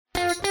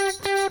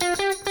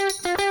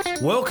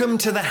Welcome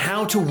to the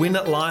How to Win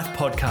at Life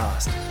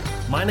podcast.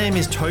 My name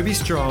is Toby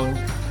Strong,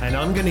 and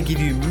I'm going to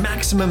give you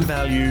maximum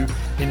value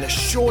in the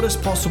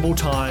shortest possible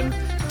time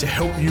to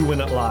help you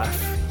win at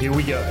life. Here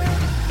we go.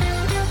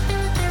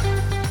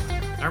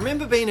 I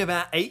remember being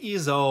about 8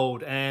 years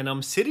old, and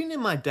I'm sitting in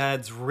my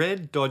dad's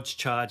red Dodge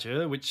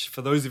Charger, which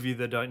for those of you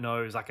that don't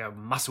know is like a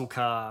muscle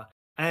car.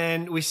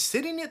 And we're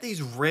sitting at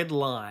these red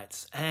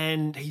lights,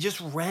 and he just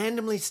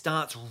randomly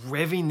starts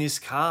revving this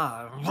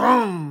car.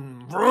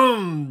 Vroom,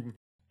 vroom.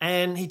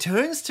 And he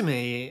turns to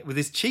me with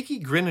this cheeky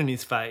grin on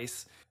his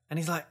face, and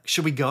he's like,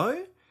 "Should we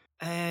go?"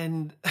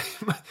 And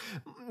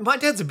my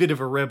dad's a bit of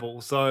a rebel.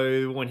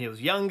 So when he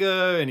was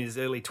younger, in his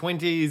early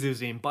 20s, he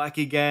was in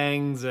bikie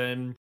gangs.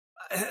 And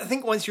I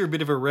think once you're a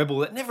bit of a rebel,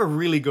 that never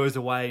really goes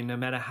away, no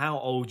matter how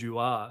old you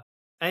are.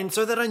 And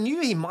so that I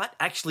knew he might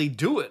actually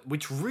do it,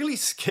 which really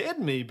scared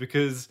me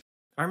because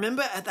I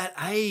remember at that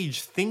age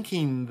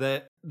thinking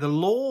that the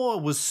law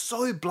was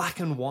so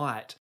black and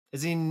white.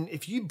 As in,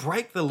 if you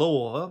break the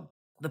law,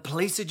 the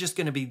police are just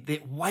going to be there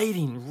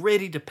waiting,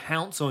 ready to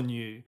pounce on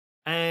you.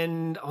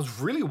 And I was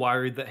really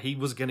worried that he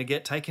was going to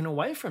get taken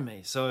away from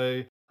me.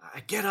 So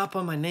I get up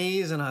on my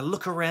knees and I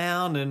look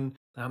around and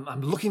I'm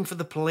looking for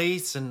the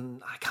police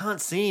and I can't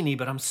see any,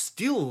 but I'm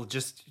still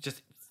just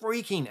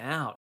freaking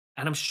out.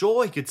 And I'm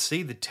sure he could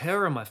see the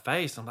terror in my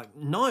face. I'm like,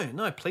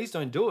 no, please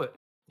don't do it.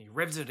 He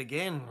revs it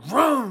again.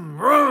 Vroom,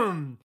 vroom.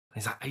 And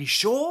he's like, "Are you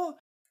sure?"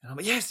 And I'm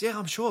like, "Yes,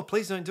 I'm sure.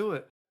 Please don't do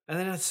it." And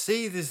then I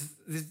see this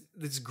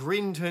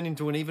grin turn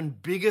into an even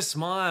bigger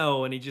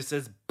smile. And he just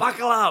says,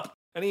 "Buckle up."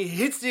 And he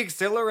hits the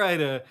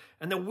accelerator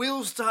and the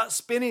wheels start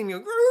spinning.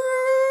 And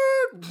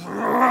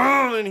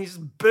he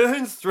just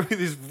burns through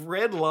this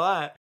red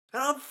light.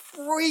 And I'm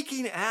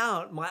freaking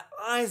out. My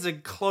eyes are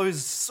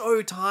closed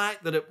so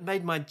tight that it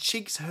made my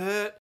cheeks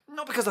hurt.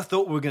 Not because I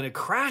thought we were going to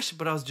crash,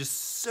 but I was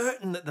just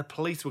certain that the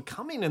police were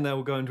coming and they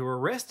were going to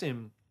arrest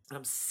him. And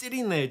I'm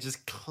sitting there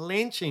just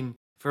clenching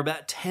for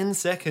about 10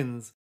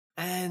 seconds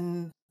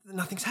and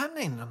nothing's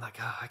happening. And I'm like,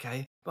 "Oh,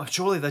 okay. Well,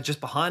 surely they're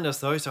just behind us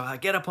though." So I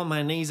get up on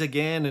my knees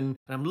again and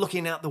I'm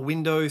looking out the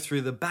window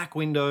through the back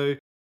window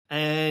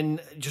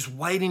and just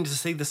waiting to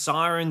see the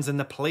sirens and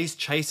the police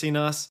chasing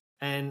us.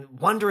 And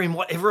wondering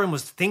what everyone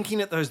was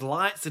thinking at those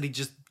lights that he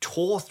just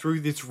tore through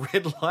this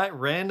red light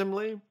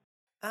randomly.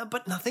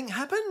 But nothing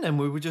happened and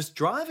we were just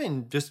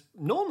driving just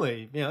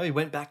normally. You know, he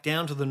went back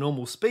down to the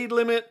normal speed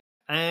limit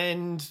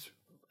and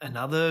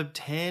another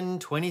 10,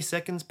 20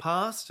 seconds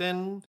passed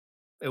and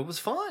it was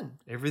fine.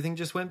 Everything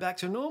just went back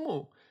to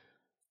normal.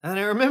 And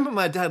I remember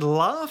my dad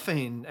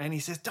laughing and he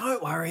says,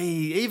 "Don't worry,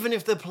 even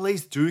if the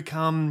police do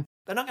come,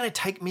 they're not going to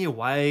take me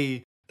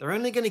away. They're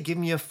only going to give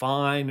me a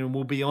fine and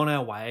we'll be on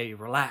our way.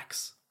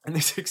 Relax." And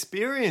this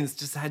experience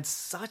just had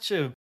such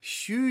a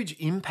huge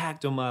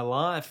impact on my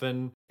life.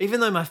 And even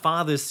though my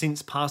father's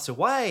since passed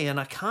away and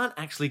I can't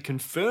actually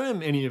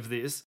confirm any of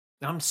this,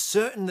 I'm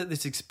certain that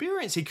this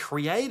experience he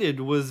created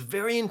was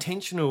very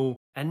intentional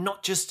and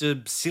not just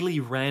a silly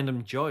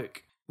random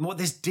joke. And what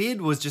this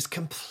did was just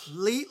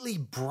completely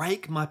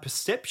break my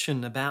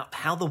perception about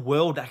how the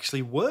world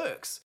actually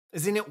works.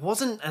 As in, it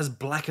wasn't as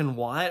black and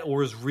white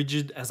or as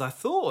rigid as I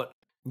thought.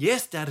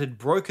 Yes, Dad had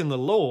broken the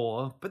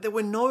law, but there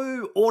were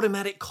no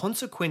automatic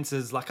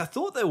consequences like I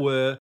thought there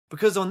were,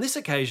 because on this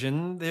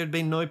occasion, there had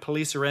been no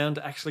police around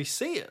to actually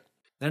see it.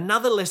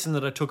 Another lesson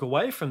that I took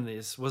away from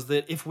this was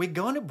that if we're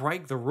going to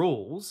break the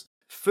rules,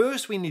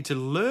 first we need to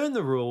learn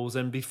the rules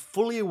and be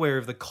fully aware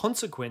of the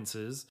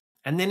consequences,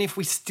 and then if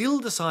we still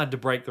decide to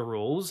break the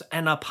rules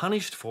and are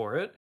punished for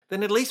it,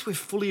 then at least we're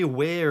fully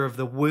aware of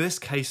the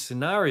worst case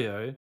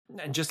scenario,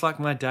 and just like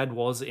my dad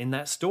was in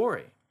that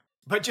story.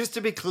 But just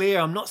to be clear,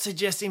 I'm not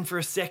suggesting for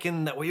a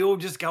second that we all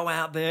just go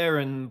out there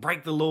and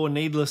break the law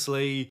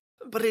needlessly.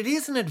 But it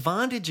is an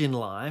advantage in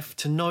life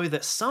to know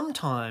that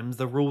sometimes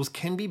the rules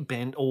can be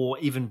bent or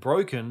even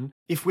broken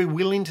if we're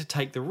willing to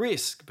take the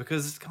risk.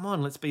 Because, come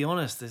on, let's be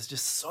honest, there's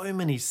just so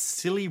many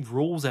silly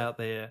rules out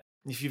there.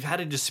 If you've had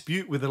a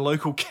dispute with a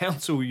local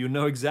council, you'll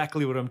know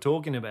exactly what I'm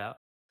talking about.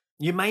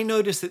 You may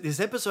notice that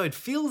this episode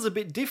feels a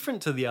bit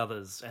different to the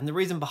others. And the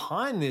reason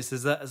behind this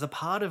is that as a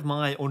part of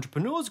my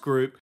entrepreneurs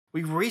group,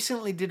 we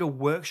recently did a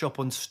workshop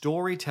on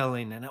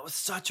storytelling, and it was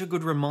such a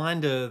good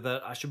reminder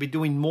that I should be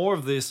doing more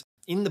of this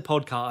in the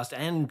podcast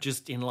and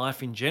just in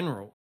life in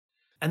general.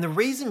 And the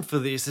reason for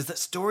this is that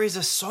stories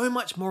are so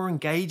much more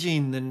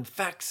engaging than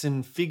facts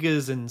and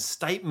figures and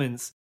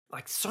statements.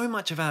 Like, so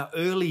much of our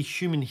early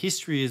human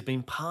history has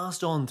been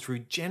passed on through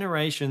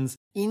generations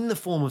in the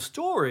form of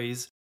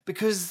stories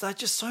because they're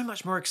just so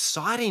much more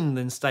exciting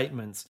than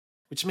statements,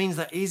 which means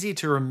they're easier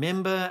to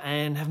remember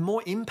and have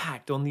more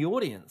impact on the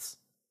audience.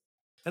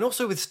 And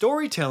also with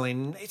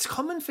storytelling, it's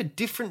common for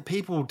different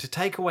people to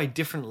take away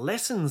different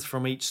lessons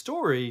from each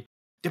story,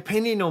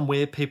 depending on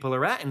where people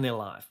are at in their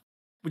life.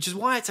 Which is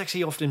why it's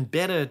actually often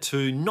better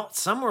to not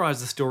summarize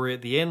the story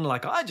at the end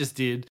like I just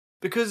did,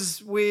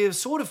 because we're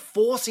sort of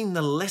forcing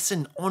the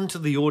lesson onto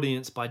the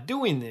audience by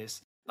doing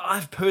this.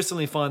 I've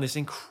personally find this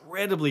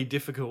incredibly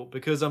difficult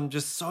because I'm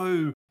just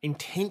so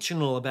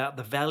intentional about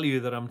the value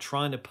that I'm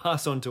trying to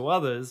pass on to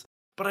others.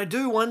 But I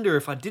do wonder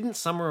if I didn't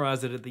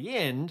summarize it at the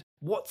end,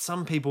 what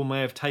some people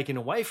may have taken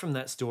away from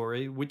that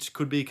story, which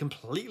could be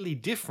completely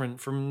different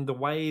from the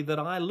way that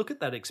I look at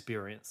that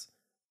experience.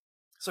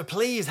 So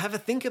please have a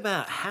think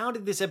about, how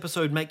did this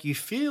episode make you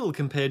feel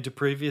compared to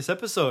previous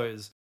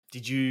episodes?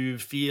 Did you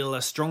feel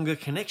a stronger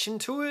connection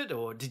to it,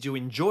 or did you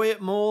enjoy it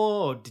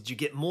more, or did you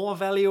get more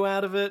value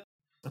out of it?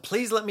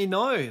 Please let me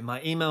know.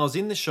 My email's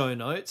in the show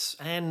notes,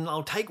 and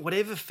I'll take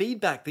whatever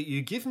feedback that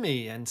you give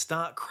me and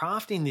start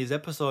crafting these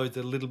episodes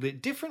a little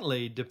bit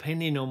differently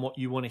depending on what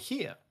you want to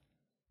hear.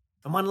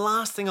 And one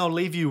last thing I'll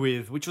leave you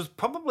with, which was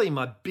probably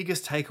my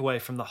biggest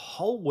takeaway from the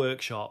whole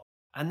workshop,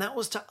 and that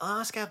was to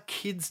ask our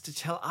kids to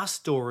tell us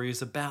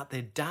stories about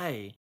their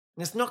day.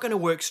 And it's not going to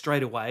work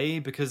straight away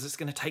because it's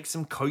going to take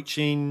some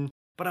coaching,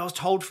 but I was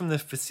told from the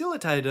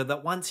facilitator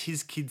that once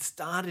his kids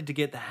started to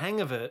get the hang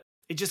of it,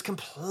 it just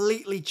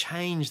completely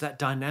changed that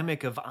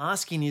dynamic of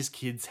asking his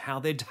kids how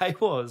their day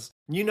was.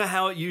 You know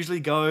how it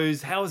usually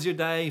goes. How was your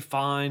day?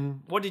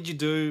 Fine. What did you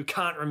do?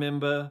 Can't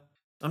remember.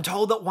 I'm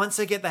told that once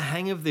they get the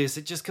hang of this,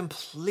 it just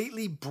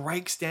completely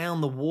breaks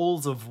down the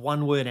walls of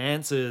one-word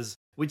answers,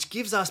 which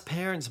gives us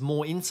parents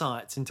more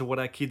insights into what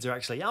our kids are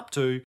actually up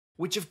to,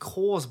 which of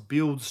course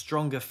builds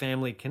stronger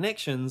family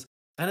connections,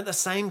 and at the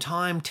same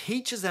time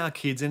teaches our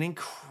kids an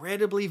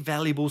incredibly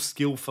valuable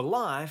skill for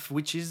life,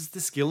 which is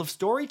the skill of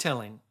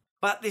storytelling.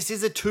 But this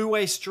is a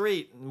two-way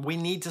street. We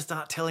need to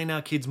start telling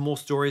our kids more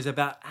stories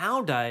about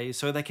our day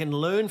so they can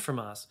learn from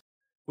us,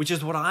 which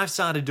is what I've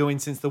started doing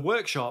since the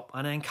workshop,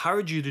 and I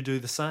encourage you to do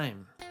the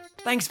same.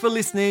 Thanks for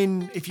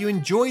listening. If you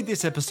enjoyed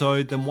this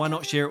episode, then why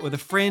not share it with a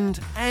friend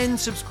and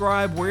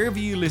subscribe wherever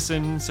you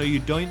listen so you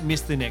don't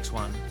miss the next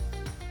one.